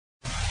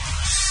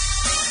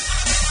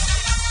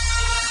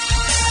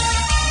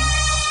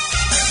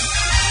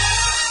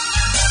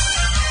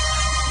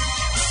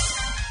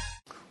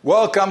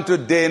Welcome to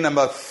day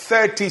number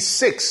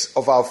 36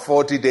 of our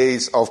 40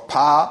 days of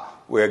power.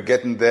 We're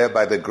getting there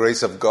by the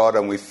grace of God,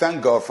 and we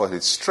thank God for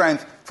His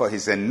strength, for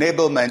His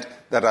enablement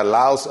that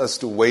allows us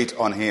to wait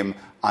on Him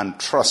and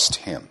trust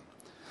Him.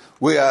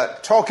 We are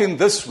talking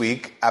this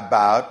week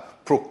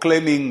about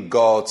proclaiming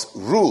God's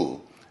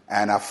rule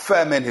and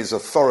affirming His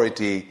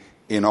authority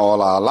in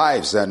all our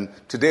lives. And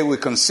today we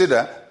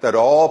consider that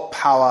all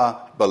power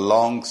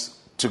belongs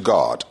to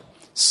God.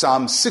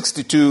 Psalm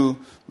 62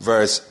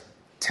 verse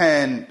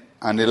 10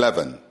 and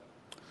 11.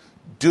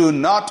 Do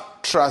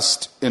not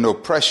trust in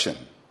oppression,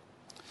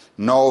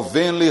 nor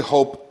vainly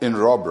hope in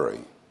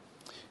robbery.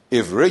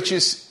 If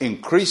riches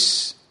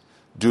increase,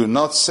 do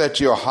not set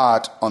your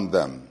heart on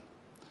them.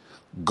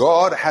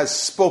 God has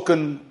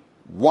spoken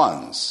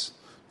once.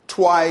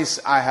 Twice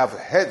I have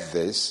heard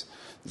this,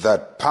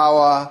 that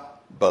power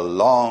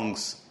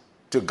belongs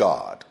to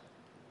God.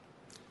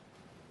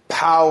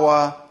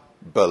 Power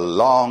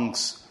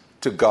belongs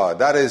to God.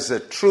 That is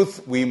a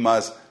truth we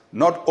must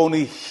not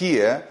only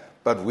hear,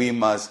 but we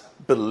must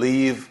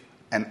believe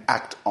and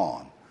act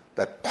on.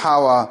 That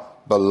power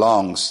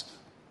belongs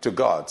to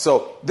God.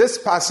 So this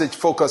passage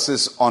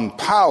focuses on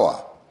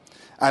power,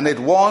 and it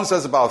warns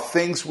us about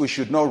things we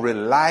should not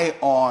rely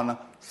on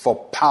for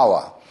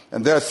power.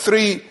 And there are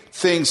three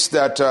things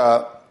that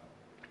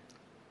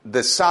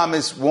the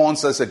psalmist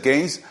warns us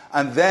against,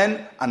 and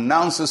then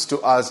announces to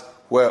us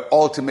where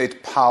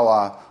ultimate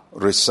power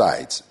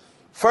resides.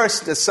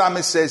 First, the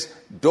psalmist says,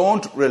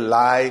 don't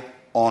rely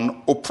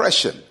on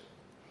oppression.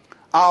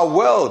 Our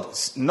world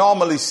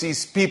normally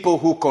sees people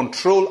who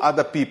control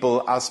other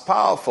people as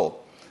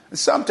powerful.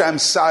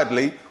 Sometimes,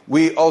 sadly,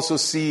 we also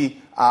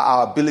see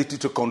our ability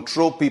to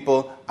control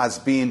people as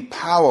being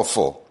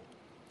powerful.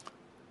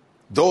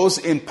 Those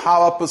in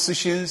power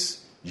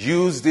positions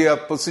use their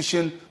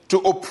position to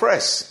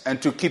oppress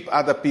and to keep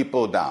other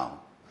people down.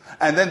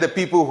 And then the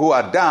people who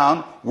are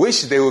down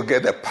wish they would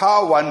get the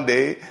power one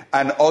day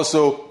and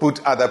also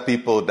put other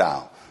people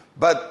down.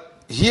 But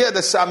here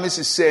the psalmist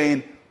is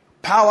saying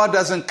power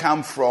doesn't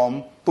come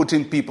from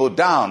putting people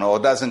down, or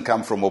doesn't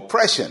come from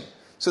oppression.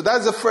 So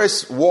that's the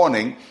first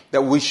warning,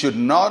 that we should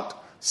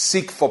not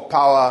seek for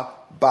power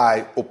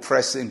by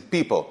oppressing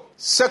people.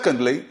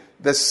 Secondly,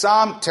 the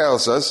psalm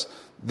tells us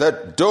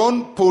that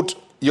don't put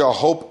your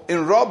hope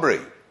in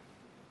robbery.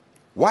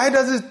 Why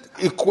does it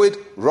equate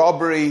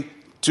robbery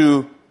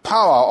to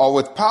power or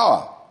with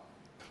power?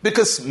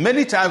 Because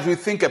many times we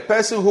think a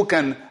person who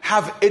can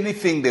have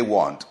anything they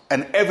want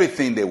and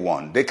everything they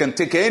want, they can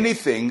take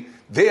anything,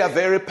 they are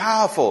very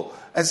powerful.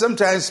 And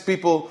sometimes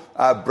people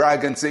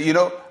brag and say,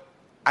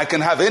 I can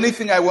have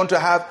anything I want to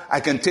have. I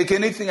can take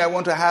anything I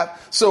want to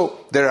have.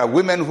 So there are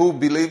women who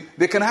believe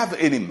they can have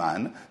any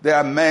man. There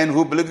are men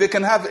who believe they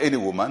can have any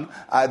woman.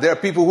 There are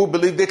people who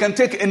believe they can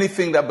take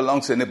anything that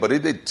belongs to anybody.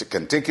 They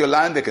can take your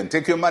land. They can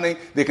take your money.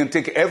 They can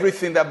take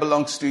everything that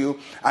belongs to you.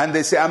 And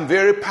they say, I'm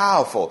very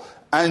powerful.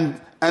 And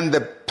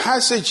the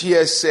passage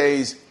here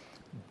says,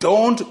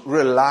 don't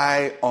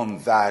rely on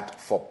that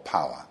for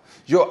power.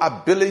 Your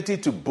ability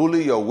to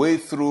bully your way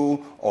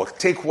through or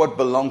take what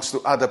belongs to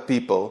other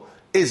people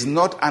is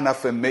not an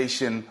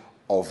affirmation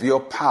of your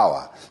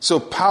power. So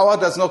power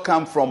does not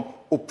come from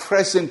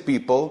oppressing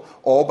people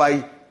or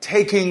by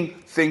taking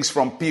things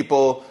from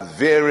people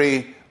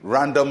very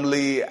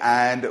randomly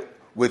and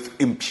with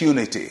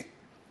impunity.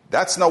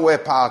 That's not where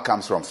power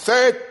comes from.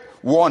 Third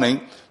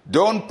warning,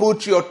 don't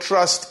put your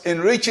trust in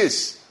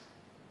riches.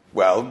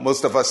 Well,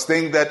 most of us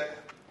think that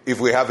if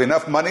we have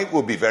enough money,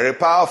 we'll be very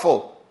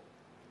powerful.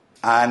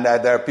 And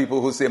there are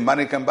people who say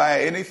money can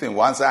buy anything.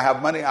 Once I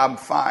have money, I'm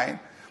fine.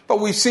 But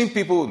we've seen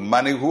people with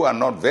money who are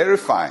not very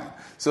fine.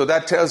 So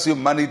that tells you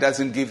money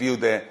doesn't give you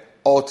the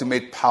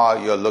ultimate power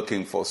you're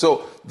looking for.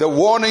 So the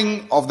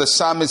warning of the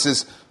psalmist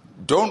is,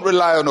 don't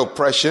rely on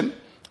oppression,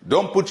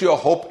 don't put your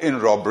hope in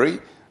robbery,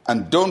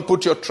 and don't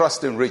put your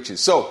trust in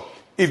riches. So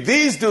if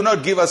these do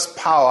not give us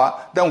power,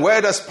 then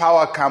where does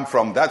power come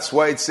from? That's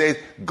why it says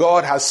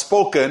God has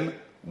spoken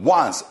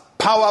once.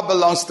 Power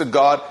belongs to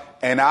God,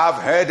 and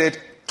I've heard it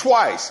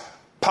twice.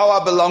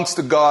 Power belongs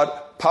to God.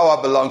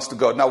 Power belongs to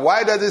God. Now,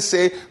 why does it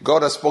say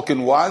God has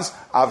spoken once,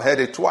 I've heard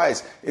it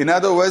twice? In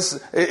other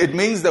words, it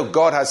means that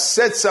God has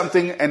said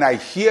something and I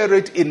hear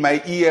it in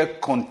my ear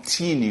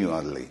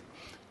continually.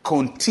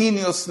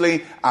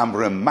 Continuously, I'm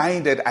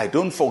reminded. I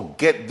don't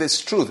forget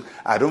this truth.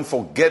 I don't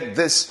forget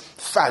this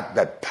fact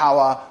that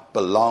power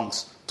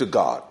belongs to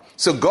God.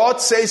 So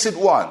God says it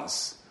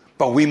once,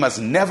 but we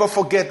must never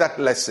forget that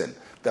lesson.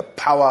 The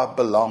power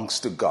belongs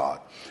to God.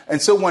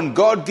 And so when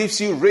God gives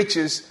you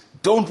riches,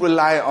 don't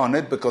rely on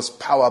it, because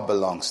power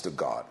belongs to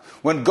God.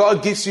 When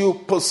God gives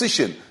you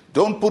position,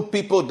 don't put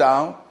people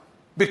down,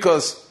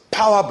 because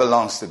power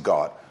belongs to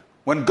God.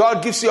 When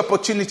God gives you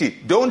opportunity,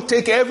 don't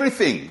take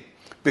everything,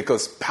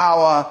 because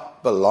power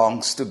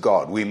belongs to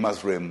God. We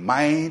must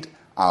remind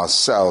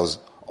ourselves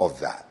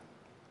of that.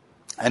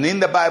 And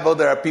in the Bible,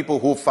 there are people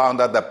who found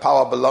out that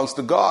power belongs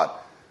to God.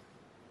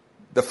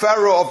 The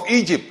Pharaoh of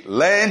Egypt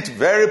learned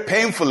very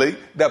painfully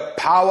that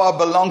power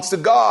belongs to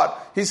God.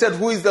 He said,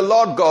 who is the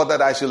Lord God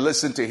that I should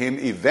listen to him?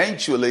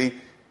 Eventually,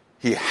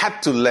 he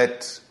had to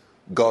let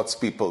God's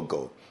people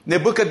go.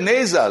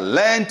 Nebuchadnezzar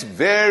learned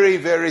very,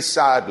 very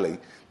sadly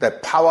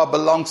that power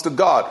belongs to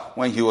God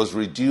when he was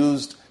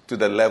reduced to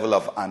the level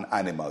of an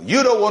animal.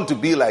 You don't want to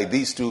be like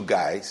these two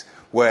guys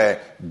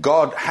where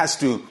God has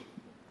to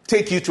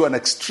take you to an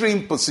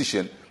extreme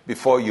position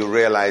before you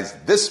realize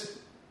this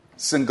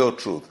single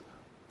truth: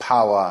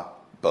 power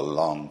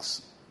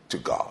belongs to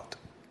God.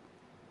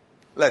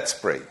 Let's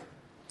pray.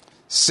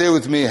 Say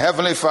with me,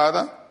 Heavenly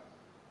Father,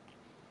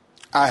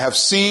 I have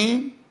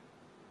seen,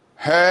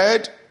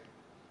 heard,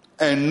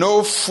 and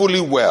know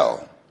fully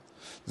well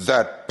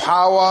that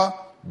power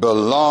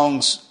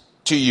belongs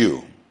to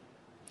you.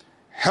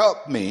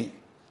 Help me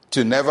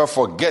to never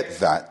forget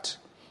that.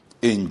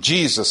 In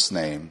Jesus'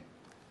 name,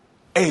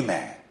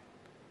 amen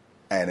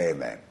and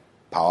amen.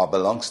 Power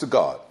belongs to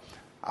God.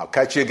 I'll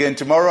catch you again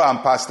tomorrow. I'm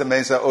Pastor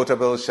Mensa,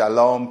 Otabil.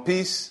 Shalom,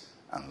 peace,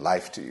 and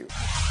life to you.